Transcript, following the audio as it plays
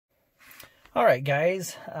Alright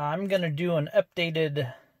guys, I'm going to do an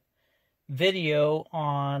updated video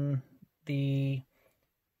on the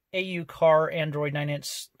AuCar Android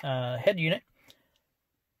 9-inch head unit.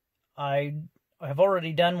 I have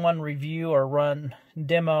already done one review or run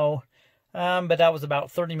demo, but that was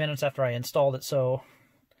about 30 minutes after I installed it, so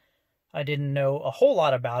I didn't know a whole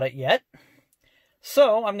lot about it yet.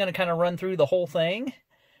 So I'm going to kind of run through the whole thing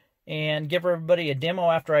and give everybody a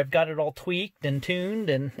demo after I've got it all tweaked and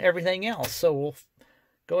tuned and everything else. So we'll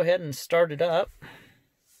go ahead and start it up.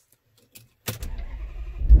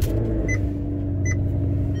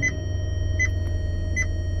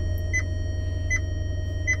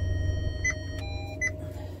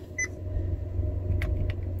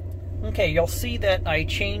 Okay, you'll see that I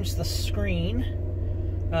changed the screen.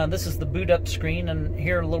 This is the boot up screen, and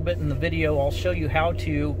here a little bit in the video I'll show you how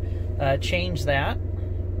to change that.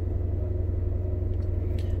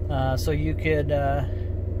 So you could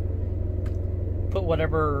put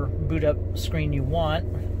whatever boot up screen you want.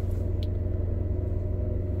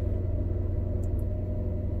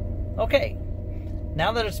 Okay,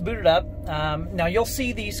 now that it's booted up, now you'll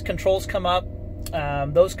see these controls come up.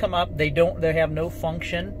 Those come up. They have no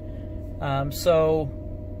function. So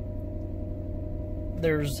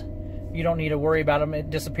you don't need to worry about them. It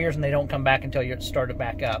disappears and they don't come back until you start it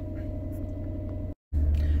back up.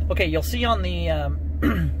 Okay, you'll see on the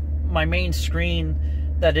my main screen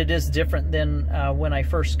that it is different than when I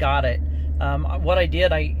first got it. What I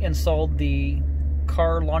did, I installed the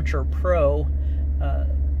Car Launcher Pro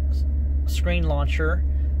screen launcher,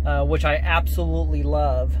 which I absolutely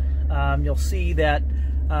love. You'll see that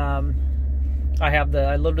I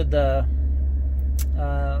loaded the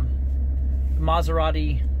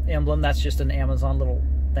Maserati emblem. That's just an Amazon little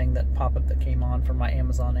thing that pop-up that came on from my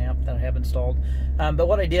Amazon app that I have installed. But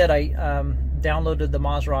what I did, I downloaded the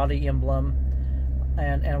Maserati emblem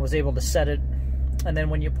and was able to set it, and then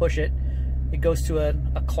when you push it, it goes to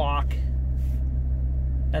a clock,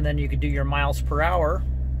 and then you could do your miles per hour,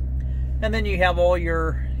 and then you have all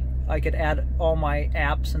your, I could add all my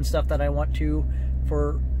apps and stuff that I want to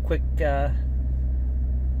for quick to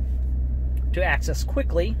access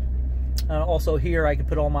quickly. Also here I could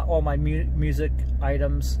put all my music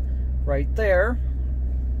items right there,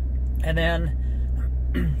 and then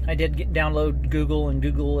I did download Google and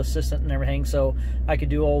Google Assistant and everything, so I could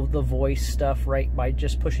do all the voice stuff right by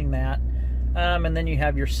just pushing that. And then you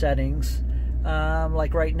have your settings.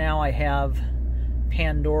 Like right now I have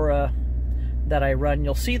Pandora that I run.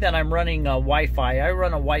 You'll see that I'm running Wi-Fi. I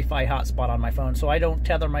run a Wi-Fi hotspot on my phone, so I don't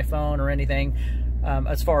tether my phone or anything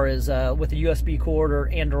as far as with a USB cord or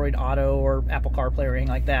Android Auto or Apple CarPlay or anything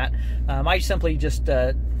like that. I simply just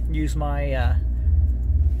use my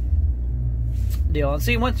deal. And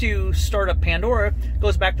see, once you start up Pandora, it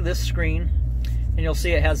goes back to this screen, and you'll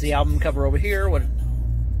see it has the album cover over here,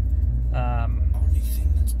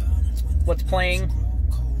 what's playing.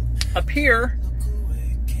 Up here,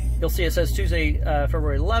 you'll see it says Tuesday,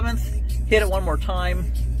 February 11th. Hit it one more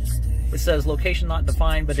time. It says location not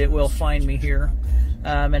defined, but it will find me here.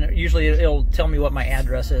 And usually it'll tell me what my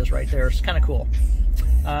address is right there. It's kind of cool.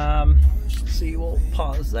 Let's see, we'll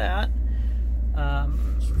pause that.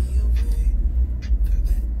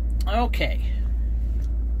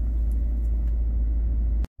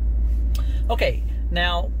 Okay,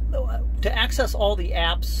 now to access all the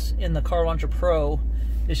apps in the Car Launcher Pro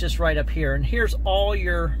is just right up here, and here's all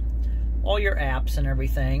your apps and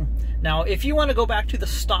everything. Now if you want to go back to the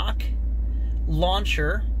stock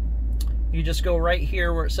launcher, you just go right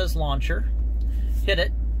here where it says launcher, hit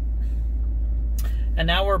it, and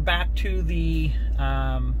now we're back to the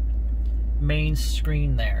main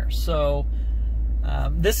screen there. So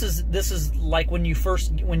this is like when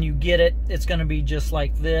you get it, it's going to be just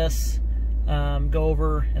like this. Go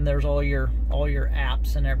over, and there's all your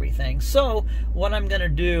apps and everything. So what I'm going to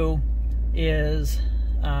do is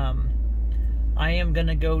I am going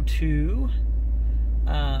to go to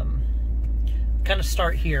kind of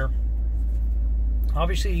start here.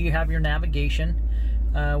 Obviously you have your navigation,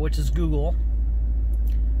 which is Google,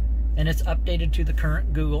 and it's updated to the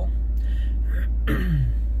current Google.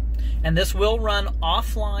 And this will run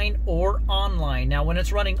offline or online. Now when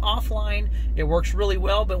it's running offline, it works really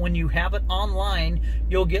well, but when you have it online,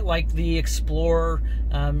 you'll get like the Explorer.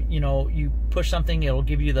 You know, you push something, it'll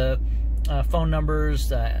give you the phone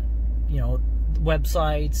numbers, you know,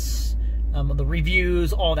 websites, the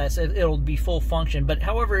reviews, all that. So it'll be full function. But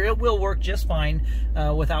however, it will work just fine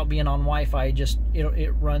without being on Wi-Fi. Just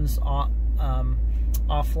it runs offline.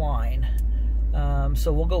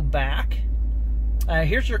 So we'll go back.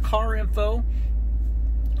 Here's your car info.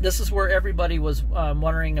 this is where everybody was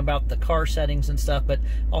wondering about the car settings and stuff, but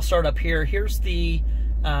I'll start up here. Here's the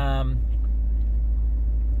car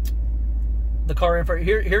info.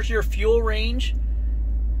 Here's your fuel range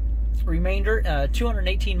remainder,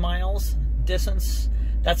 218 miles distance.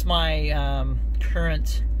 That's my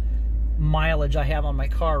current mileage I have on my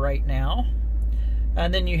car right now.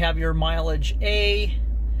 And then you have your mileage A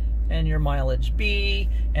and your mileage B,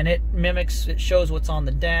 and it shows what's on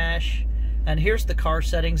the dash. And here's the car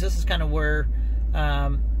settings. This is kind of where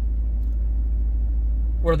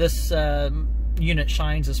this unit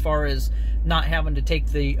shines, as far as not having to take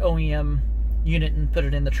the OEM unit and put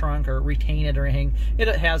it in the trunk or retain it or anything. It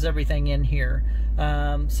has everything in here.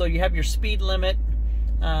 So you have your speed limit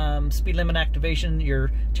activation,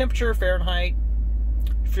 your temperature, Fahrenheit,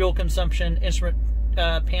 fuel consumption, instrument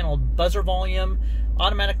panel buzzer volume,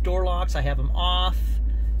 automatic door locks, I have them off.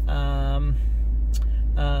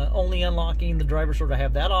 Only unlocking the driver's door, I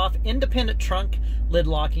have that off. Independent trunk lid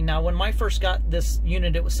locking. Now, when I first got this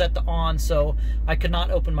unit, it was set to on, so I could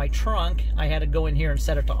not open my trunk. I had to go in here and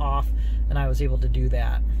set it to off, and I was able to do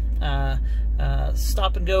that.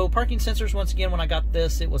 Stop and go parking sensors. Once again, when I got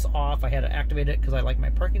this, it was off. I had to activate it because I like my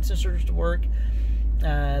parking sensors to work.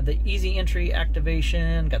 The easy entry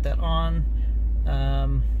activation, got that on.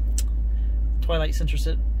 Twilight sensor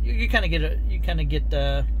set. You kind of get it. You kind of get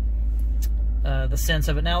the sense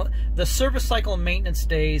of it. Now, the service cycle and maintenance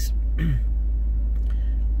days,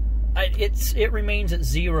 it remains at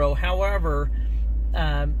 0. However,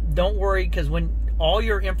 don't worry, because when all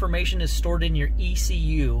your information is stored in your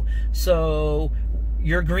ECU, so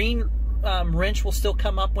your green wrench will still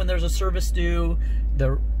come up when there's a service due.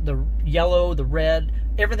 The yellow, the red,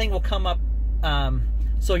 everything will come up.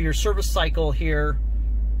 So your service cycle here,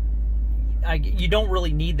 you don't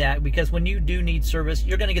really need that, because when you do need service,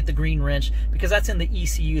 you're going to get the green wrench, because that's in the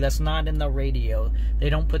ECU. That's not in the radio.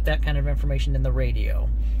 They don't put that kind of information in the radio,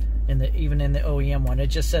 even in the OEM one. It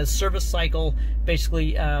just says service cycle.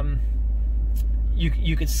 Basically,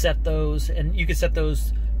 you could set those, and you could set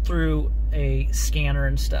those through a scanner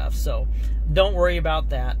and stuff. So don't worry about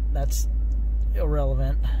that. That's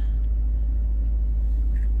irrelevant.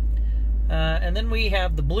 And then we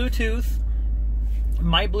have the Bluetooth.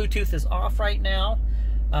 My Bluetooth is off right now.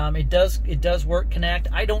 It does work, connect.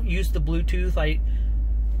 I don't use the Bluetooth. I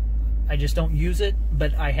just don't use it,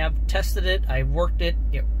 but I have tested it. I've worked it.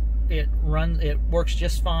 It works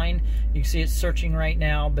just fine. You can see it's searching right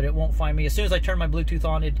now, but it won't find me. As soon as I turn my Bluetooth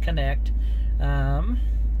on, it'd connect. And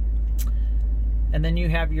then you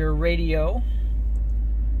have your radio.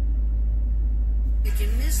 You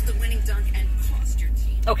can miss the winning dunk and cost your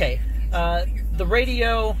team. Okay, the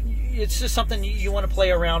radio, it's just something you want to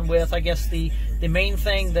play around with. I guess the main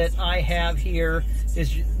thing that I have here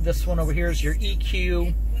is this one over here is your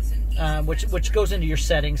EQ, which goes into your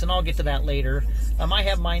settings, and I'll get to that later. I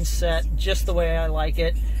have mine set just the way I like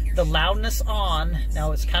it. The loudness on.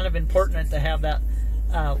 Now, it's kind of important to have that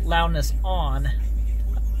loudness on,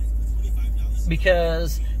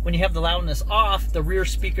 because when you have the loudness off, the rear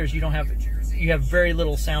speakers, you have very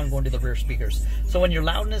little sound going to the rear speakers. So when your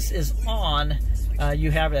loudness is on,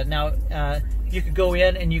 you have it. Now, you could go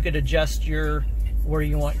in and you could adjust where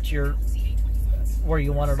you want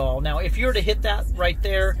it all. Now, if you were to hit that right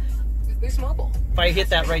there, if I hit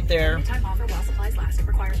that right there,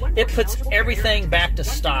 it puts everything back to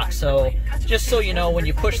stock. So just so you know, when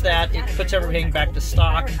you push that, it puts everything back to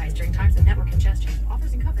stock,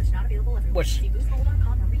 which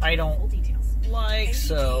I don't like.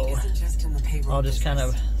 So I'll just kind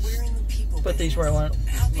of put these where I want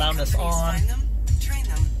loudness on.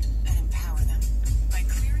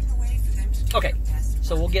 Okay,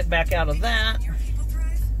 so we'll get back out of that.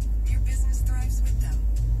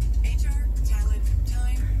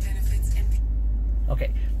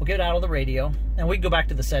 Okay, we'll get out of the radio, and we can go back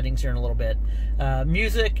to the settings here in a little bit.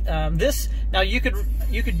 Music. This now you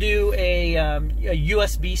could do a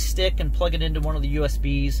USB stick and plug it into one of the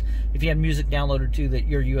USBs if you have music downloaded to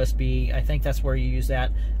your USB. I think that's where you use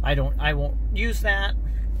that. I won't use that.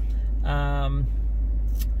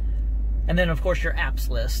 And then, of course, your apps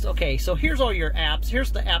list. Okay, so here's all your apps.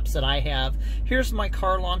 Here's the apps that I have. Here's my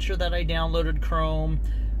car launcher that I downloaded, Chrome.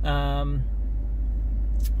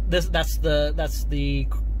 That's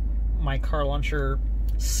my car launcher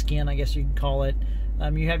skin, I guess you could call it.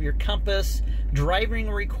 You have your compass, driving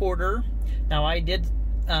recorder. Now, I did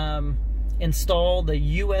install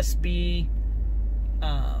the USB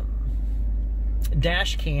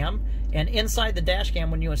dash cam, and inside the dash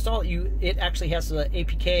cam, when you install it, it actually has the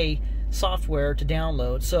APK software to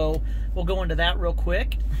download. So we'll go into that real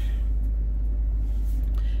quick,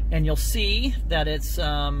 and you'll see that it's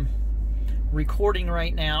recording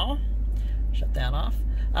right now. Shut that off.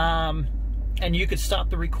 And you could stop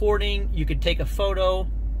the recording. You could take a photo.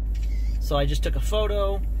 So I just took a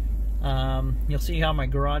photo. You'll see how my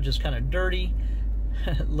garage is kind of dirty,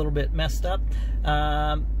 a little bit messed up.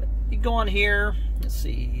 You go on here. Let's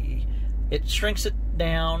see. It shrinks it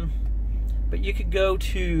down, but you could go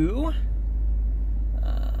to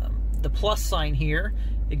the plus sign here.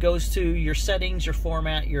 It goes to your settings, your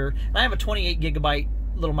format, and I have a 28 gigabyte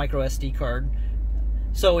little micro SD card.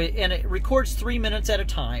 So it records 3 minutes at a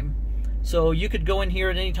time. So you could go in here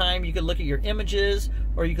at any time. You could look at your images,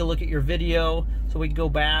 or you could look at your video. So we can go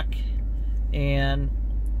back, and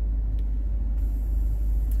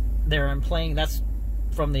there I'm playing. That's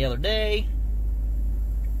from the other day.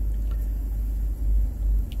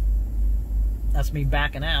 That's me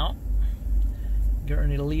backing out, getting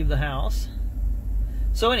ready to leave the house.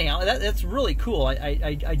 So anyhow, that's really cool.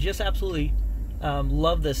 I just absolutely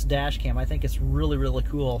love this dash cam. I think it's really, really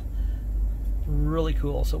cool. Really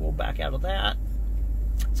cool. So we'll back out of that.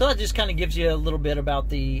 So that just kind of gives you a little bit about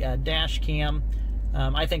the dash cam.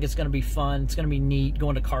 I think it's going to be fun. It's going to be neat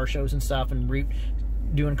going to car shows and stuff, and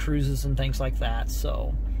doing cruises and things like that.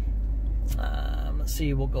 So let's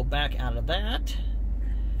see, we'll go back out of that.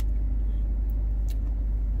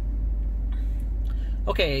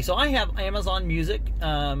 Okay, so I have Amazon Music.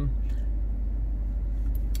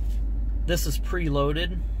 This is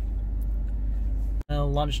preloaded.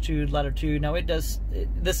 Longitude, latitude. Now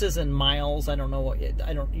this is in miles. I don't know what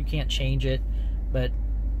you can't change it, but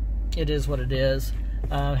it is what it is. It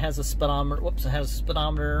has a speedometer. Whoops! It has a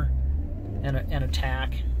speedometer and a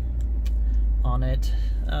tach on it.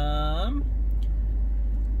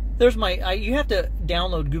 There's you have to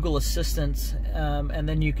download Google Assistant, and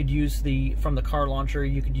then you could use from the car launcher.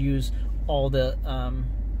 You could use all the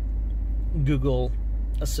Google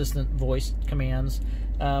Assistant voice commands.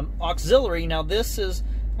 Auxiliary. Now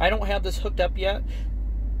I don't have this hooked up yet.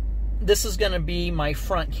 This is going to be my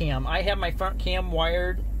front cam. I have my front cam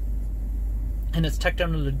wired, and it's tucked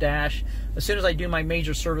under the dash. As soon as I do my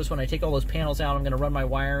major service, when I take all those panels out, I'm going to run my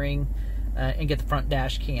wiring and get the front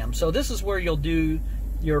dash cam. So this is where you'll do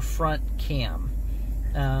your front cam.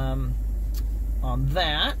 On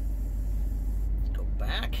that, go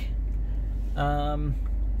back.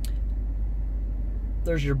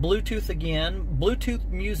 There's your Bluetooth again. Bluetooth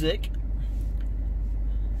music.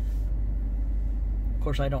 Of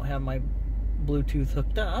course, I don't have my Bluetooth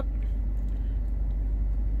hooked up.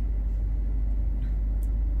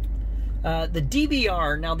 The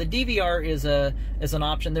DVR. Now, the DVR is an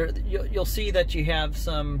option. There, you'll see that you have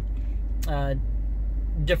some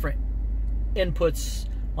different inputs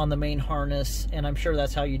on the main harness, and I'm sure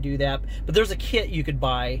that's how you do that. But there's a kit you could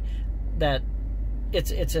buy that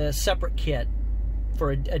it's a separate kit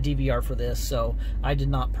for a DVR for this, so I did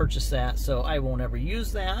not purchase that, so I won't ever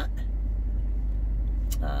use that.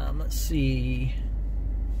 Let's see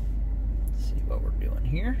what we're doing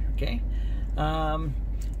here. Okay,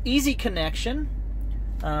 easy connection.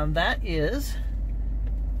 That is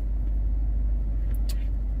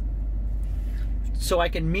so I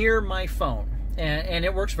can mirror my phone, and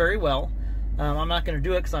it works very well. I'm not going to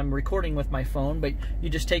do it because I'm recording with my phone, but you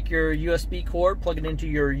just take your USB cord, plug it into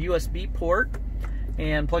your USB port,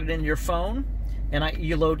 and plug it into your phone, and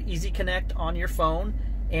you load Easy Connect on your phone,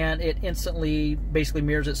 and it instantly basically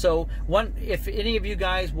mirrors it. So if any of you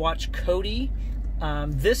guys watch Kodi,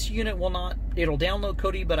 this unit will not, it'll download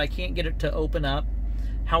Kodi, but I can't get it to open up.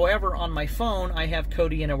 However, on my phone, I have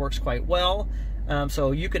Kodi, and it works quite well.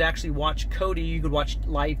 So you could actually watch Kodi, you could watch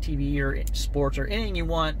live TV or sports or anything you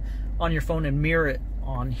want on your phone and mirror it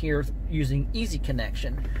on here using Easy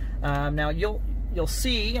Connection. Now you'll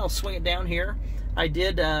see, I'll swing it down here. I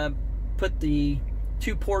did put the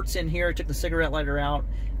 2 ports in here. I took the cigarette lighter out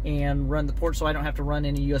and run the port, so I don't have to run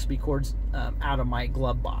any USB cords out of my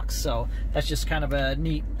glove box. So that's just kind of a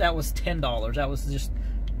neat. That was $10. That was just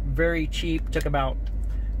very cheap. Took about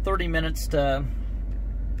 30 minutes to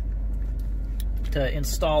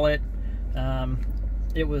install it.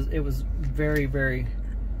 It was very, very,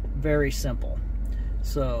 very simple.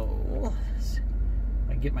 So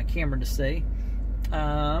I get my camera to stay.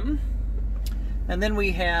 And then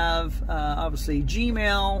we have obviously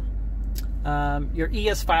Gmail, your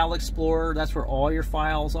ES File Explorer. That's where all your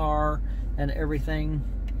files are and everything,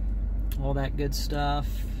 all that good stuff.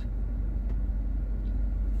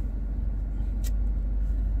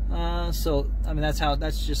 So I mean,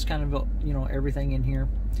 that's just kind of, you know, everything in here.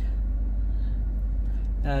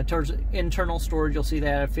 Towards internal storage, you'll see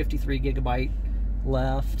that I have 53 gigabyte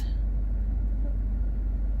left.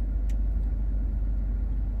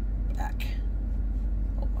 Back.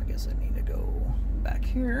 Oh, I guess I need to go back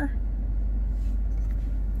here.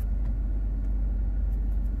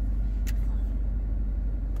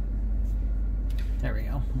 There we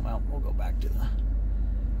go. Well, we'll go back to the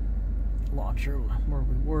launcher where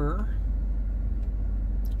we were.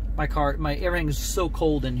 Everything's so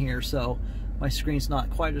cold in here, so my screen's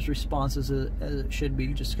not quite as responsive as it should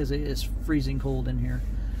be, just because it is freezing cold in here.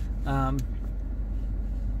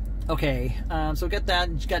 Okay, so get that.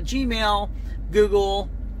 You got Gmail, Google.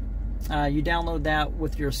 You download that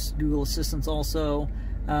with your Google Assistants also.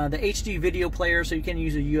 The HD video player, so you can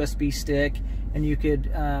use a USB stick, and you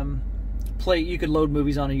could you could load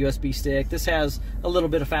movies on a USB stick. This has a little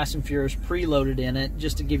bit of Fast and Furious preloaded in it,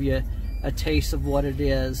 just to give you a taste of what it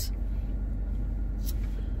is.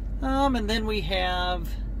 And then we have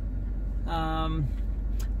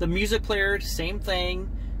the music player, same thing.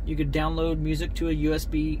 You could download music to a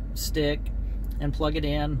USB stick and plug it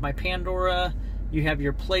in. My Pandora, you have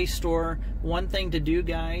your Play Store. One thing to do,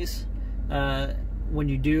 guys, when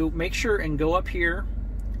you do, make sure and go up here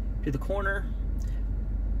to the corner,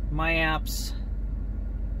 My Apps,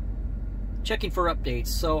 checking for updates.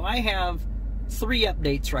 So I have 3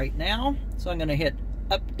 updates right now, so I'm going to hit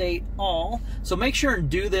update all. So make sure and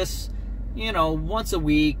do this, you know, once a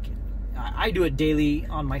week. I do it daily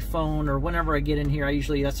on my phone, or whenever I get in here.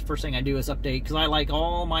 That's the first thing I do is update, because I like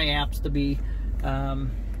all my apps to be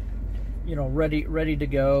you know, ready to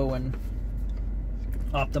go and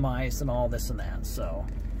optimized and all this and that. So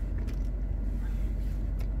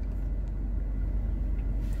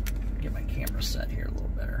get my camera set here a little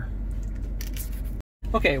better.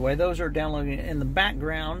 Okay, while those are downloading in the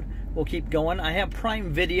background, we'll keep going. I have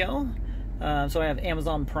Prime Video, so I have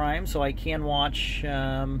Amazon Prime, so I can watch.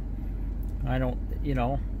 I don't, you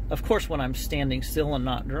know, of course, when I'm standing still and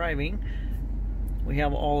not driving, we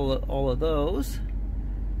have all of those.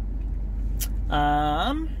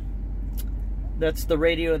 That's the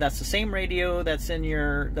radio. That's the same radio that's in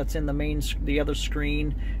the other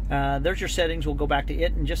screen. There's your settings. We'll go back to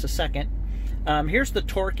it in just a second. Here's the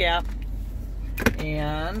Torque app.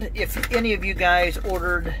 And if any of you guys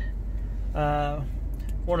ordered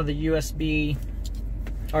one of the USB,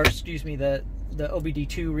 or excuse me, the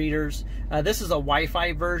OBD2 readers, this is a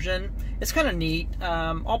Wi-Fi version. It's kind of neat.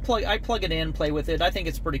 I plug it in, play with it. I think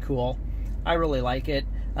it's pretty cool. I really like it.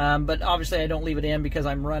 But obviously I don't leave it in because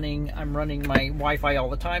I'm running my Wi-Fi all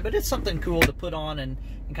the time. But it's something cool to put on and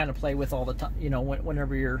kind of play with all the time. You know,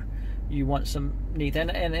 whenever you want some neat.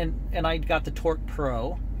 And I got the Torque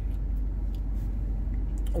Pro.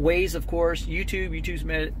 Waze, of course, YouTube's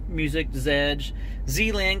Music, Zedge,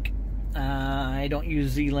 Z-Link. I don't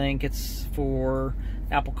use Z-Link. It's for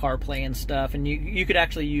Apple CarPlay and stuff, and you could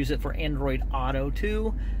actually use it for Android Auto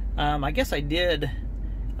too. I guess I did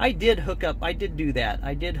hook up. I did do that.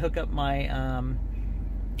 I did hook up my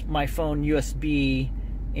my phone USB,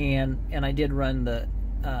 and I did run the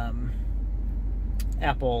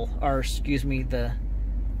Apple, or excuse me, the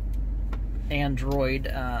Android.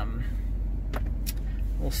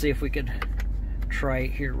 We'll see if we could try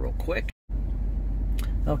it here real quick.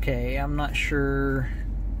 Okay, I'm not sure.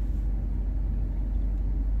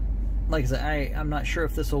 Like I said, I'm not sure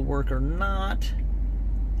if this will work or not.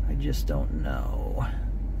 I just don't know.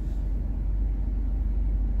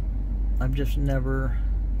 I've just never...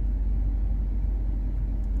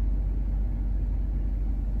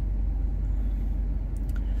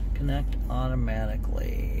 Connect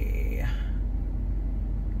automatically.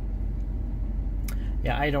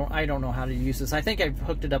 Yeah, I don't know how to use this. I think I've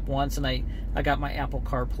hooked it up once, and I got my Apple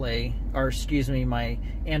CarPlay, or excuse me, my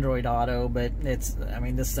Android Auto, but I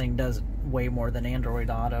mean, this thing does way more than Android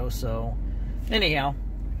Auto. So anyhow,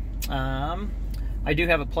 I do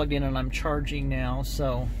have it plugged in and I'm charging now,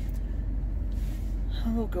 so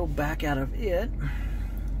we'll go back out of it.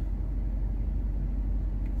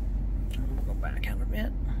 We'll go back out of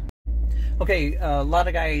it. Okay, a lot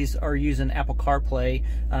of guys are using Apple CarPlay.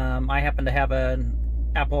 I happen to have an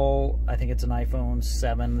Apple, I think it's an iPhone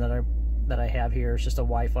 7 that I have here. It's just a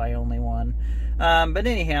Wi-Fi only one. But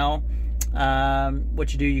anyhow,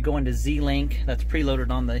 what you do, you go into Z-Link. That's preloaded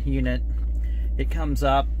on the unit. It comes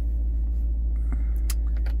up,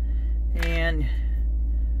 and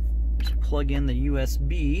just plug in the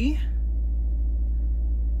USB.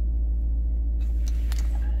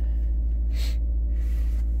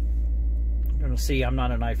 You're going to see I'm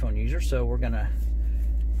not an iPhone user, so we're going to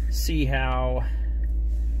see how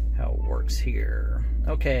it works here.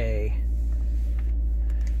 Okay.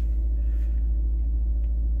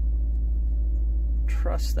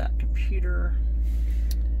 Trust that computer.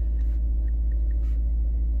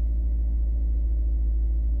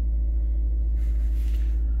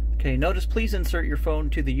 Okay, notice please insert your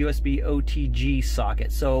phone to the USB OTG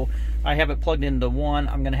socket. So I have it plugged into one.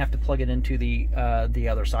 I'm going to have to plug it into the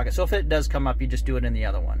other socket. So if it does come up, you just do it in the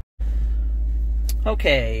other one.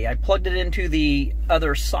 Okay, I plugged it into the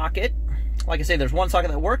other socket. Like I say, there's one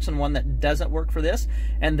socket that works and one that doesn't work for this.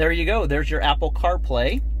 And there you go. There's your Apple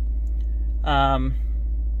CarPlay.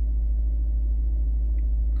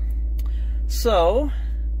 So,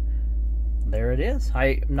 there it is.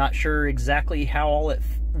 I'm not sure exactly how all it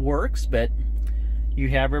works, but you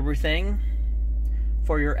have everything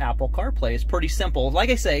for your Apple CarPlay. It's pretty simple. Like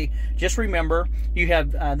I say, just remember, you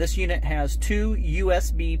have this unit has 2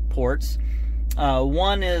 USB ports.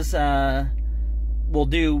 One is will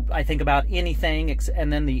do, I think, about anything,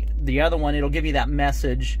 and then the other one, it'll give you that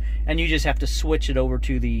message, and you just have to switch it over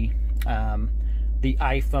to the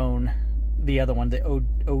iPhone. The other one, the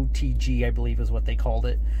OTG, I believe is what they called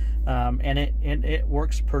it, and it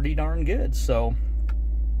works pretty darn good. So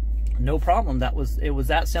no problem. It was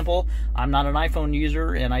that simple. I'm not an iPhone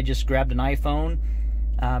user, and I just grabbed an iPhone.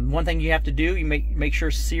 One thing you have to do, you make sure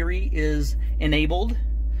Siri is enabled.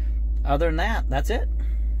 Other than that, that's it.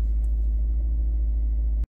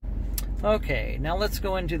 Okay, now let's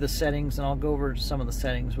go into the settings, and I'll go over some of the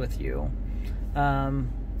settings with you.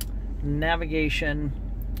 Navigation,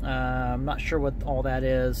 I'm not sure what all that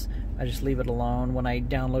is. I just leave it alone. When I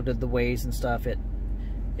downloaded the Waze and stuff, it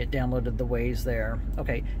downloaded the Waze there.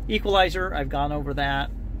 Okay, equalizer, I've gone over that.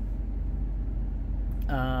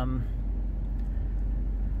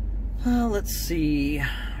 Let's see.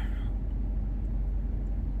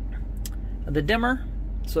 The dimmer,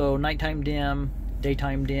 so nighttime dim,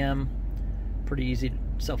 daytime dim. Pretty easy,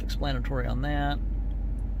 self-explanatory on that.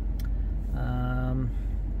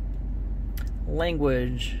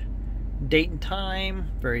 Language, date and time,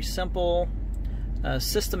 very simple.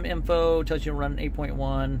 System info tells you to run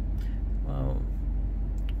 8.1,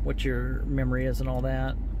 what your memory is and all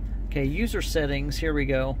that. Okay, user settings, here we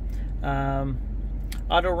go.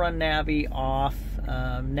 Auto run navi off.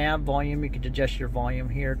 Nav volume, you can adjust your volume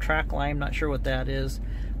here. Track line, not sure what that is.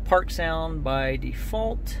 Park sound by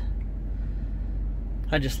default.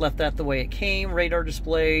 I just left that the way it came. Radar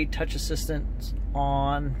display, touch assistant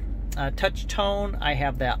on. Touch tone, I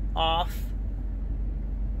have that off,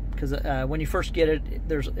 because when you first get it,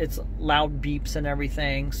 it's loud beeps and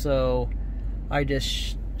everything, so I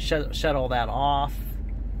just shut all that off.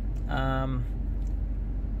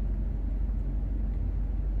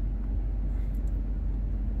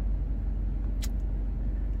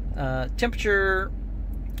 Temperature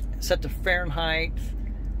set to Fahrenheit.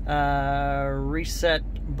 Reset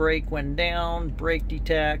brake when down. Brake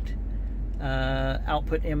detect.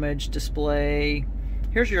 Output image display.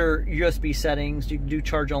 Here's your USB settings. You can do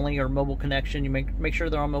charge only or mobile connection. You make sure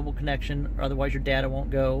they're on mobile connection, or otherwise your data won't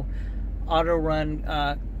go. Auto run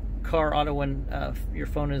car auto when your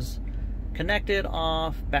phone is connected,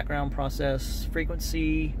 off. Background process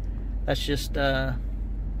frequency. That's just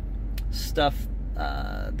stuff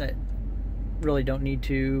that really don't need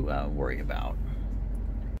to worry about.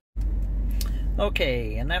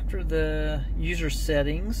 Okay, and after the user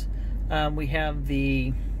settings, we have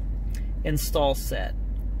the install set.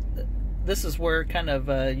 This is where kind of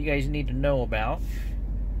you guys need to know about.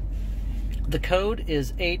 The code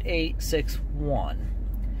is 8861.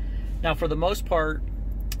 Now, for the most part,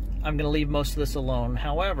 I'm going to leave most of this alone.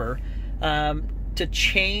 However, to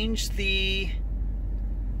change the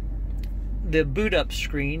boot up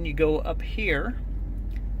screen, you go up here.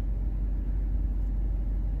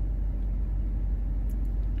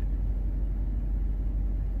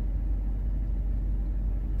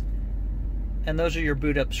 And those are your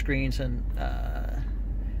boot up screens and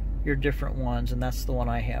your different ones, and that's the one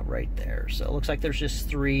I have right there. So it looks like there's just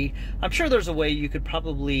 3. I'm sure there's a way you could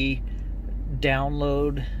probably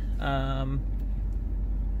download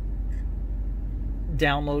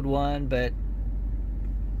one, but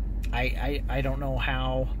I don't know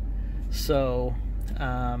how. So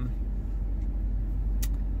but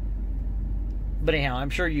anyhow,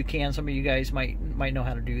 I'm sure you can. Some of you guys might know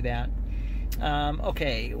how to do that.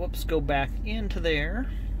 Okay, whoops, go back into there.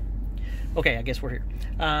 Okay, I guess we're here.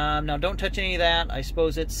 Now, don't touch any of that. I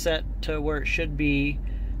suppose it's set to where it should be.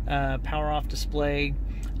 Power off display.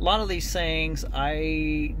 A lot of these things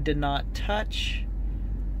I did not touch.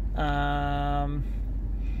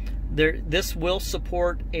 This will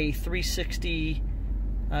support a 360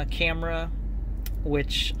 camera,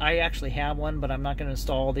 which I actually have one, but I'm not going to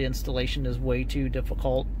install. The installation is way too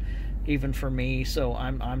difficult, even for me, so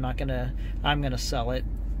I'm gonna sell it.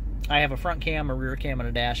 I have a front cam, a rear cam, and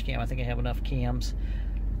a dash cam. I think I have enough cams.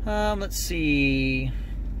 Let's see.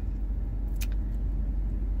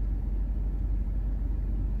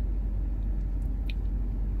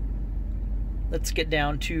 Let's get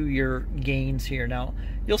down to your gains here. Now,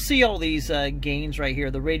 you'll see all these gains right here,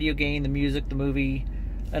 the radio gain, the music, the movie,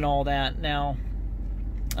 and all that. Now,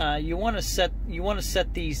 you want to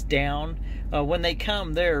set these down. When they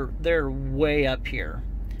come, they're way up here,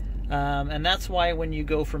 and that's why when you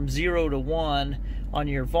go from 0 to 1 on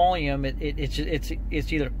your volume,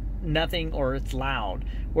 it's either nothing or it's loud.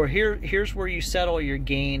 Or here's where you set all your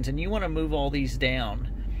gains, and you want to move all these down.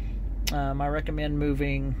 I recommend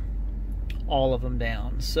moving all of them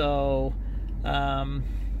down. So I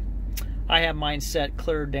have mine set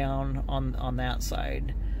clear down on that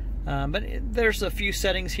side. But there's a few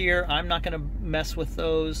settings here. I'm not going to mess with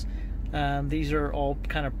those. These are all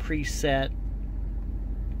kind of preset.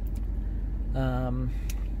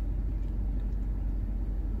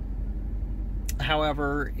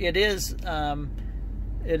 However, it is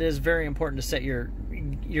very important to set your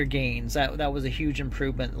gains. That was a huge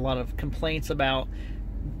improvement. A lot of complaints about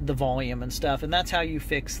the volume and stuff, and that's how you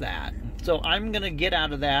fix that. So I'm gonna get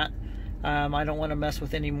out of that. I don't want to mess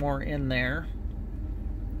with any more in there.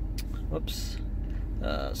 Whoops,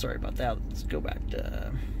 sorry about that. Let's go back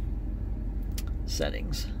to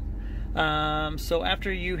settings. So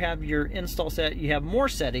after you have your install set, you have more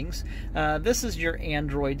settings. This is your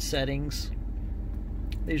Android settings.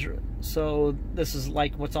 So this is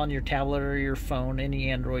like what's on your tablet or your phone, any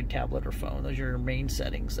Android tablet or phone. Those are your main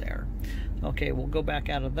settings there. Okay, we'll go back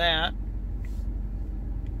out of that.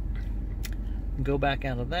 Go back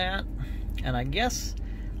out of that. And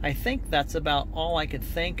I think that's about all I could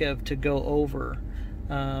think of to go over.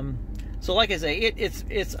 So like I say,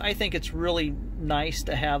 I think it's really nice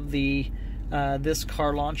to have the this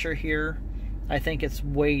car launcher here. I think it's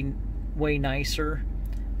way nicer.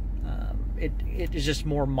 It is just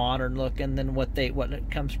more modern looking than what it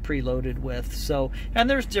comes preloaded with. So, and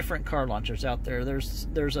there's different car launchers out there.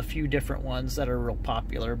 There's a few different ones that are real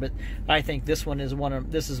popular, but I think this is one of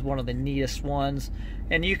the neatest ones.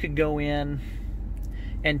 And you could go in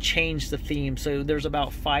and change the theme. So there's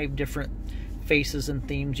about 5 different faces and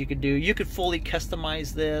themes you could do. You could fully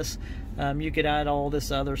customize this. You could add all this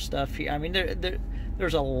other stuff here. I mean,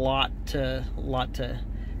 there's a lot to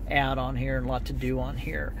add on here and a lot to do on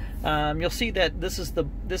here. You'll see that this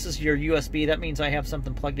is your USB. That means I have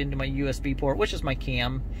something plugged into my USB port, which is my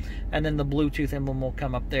cam, and then the Bluetooth emblem will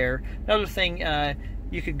come up there. Another thing,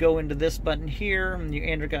 you could go into this button here, and you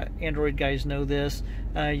Android guys know this.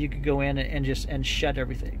 You could go in and shut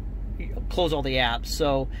everything, close all the apps.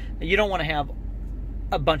 So you don't want to have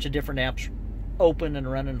a bunch of different apps open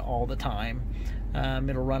and running all the time.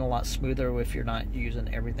 It'll run a lot smoother if you're not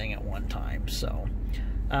using everything at one time. So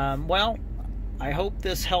well, I hope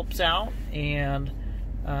this helps out, and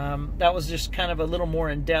that was just kind of a little more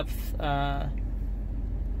in-depth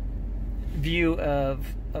view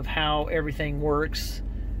of how everything works.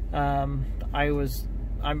 I'm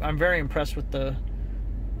very impressed with the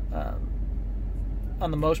on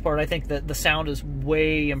the most part. I think that the sound is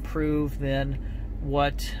way improved than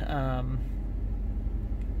what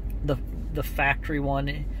the factory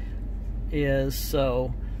one is.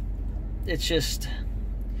 So it's just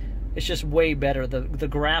way better. The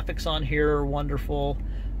graphics on here are wonderful.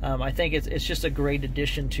 I think it's just a great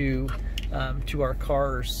addition to our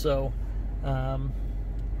cars. So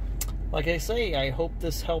like I say, I hope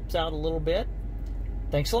this helps out a little bit.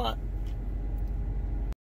 Thanks a lot.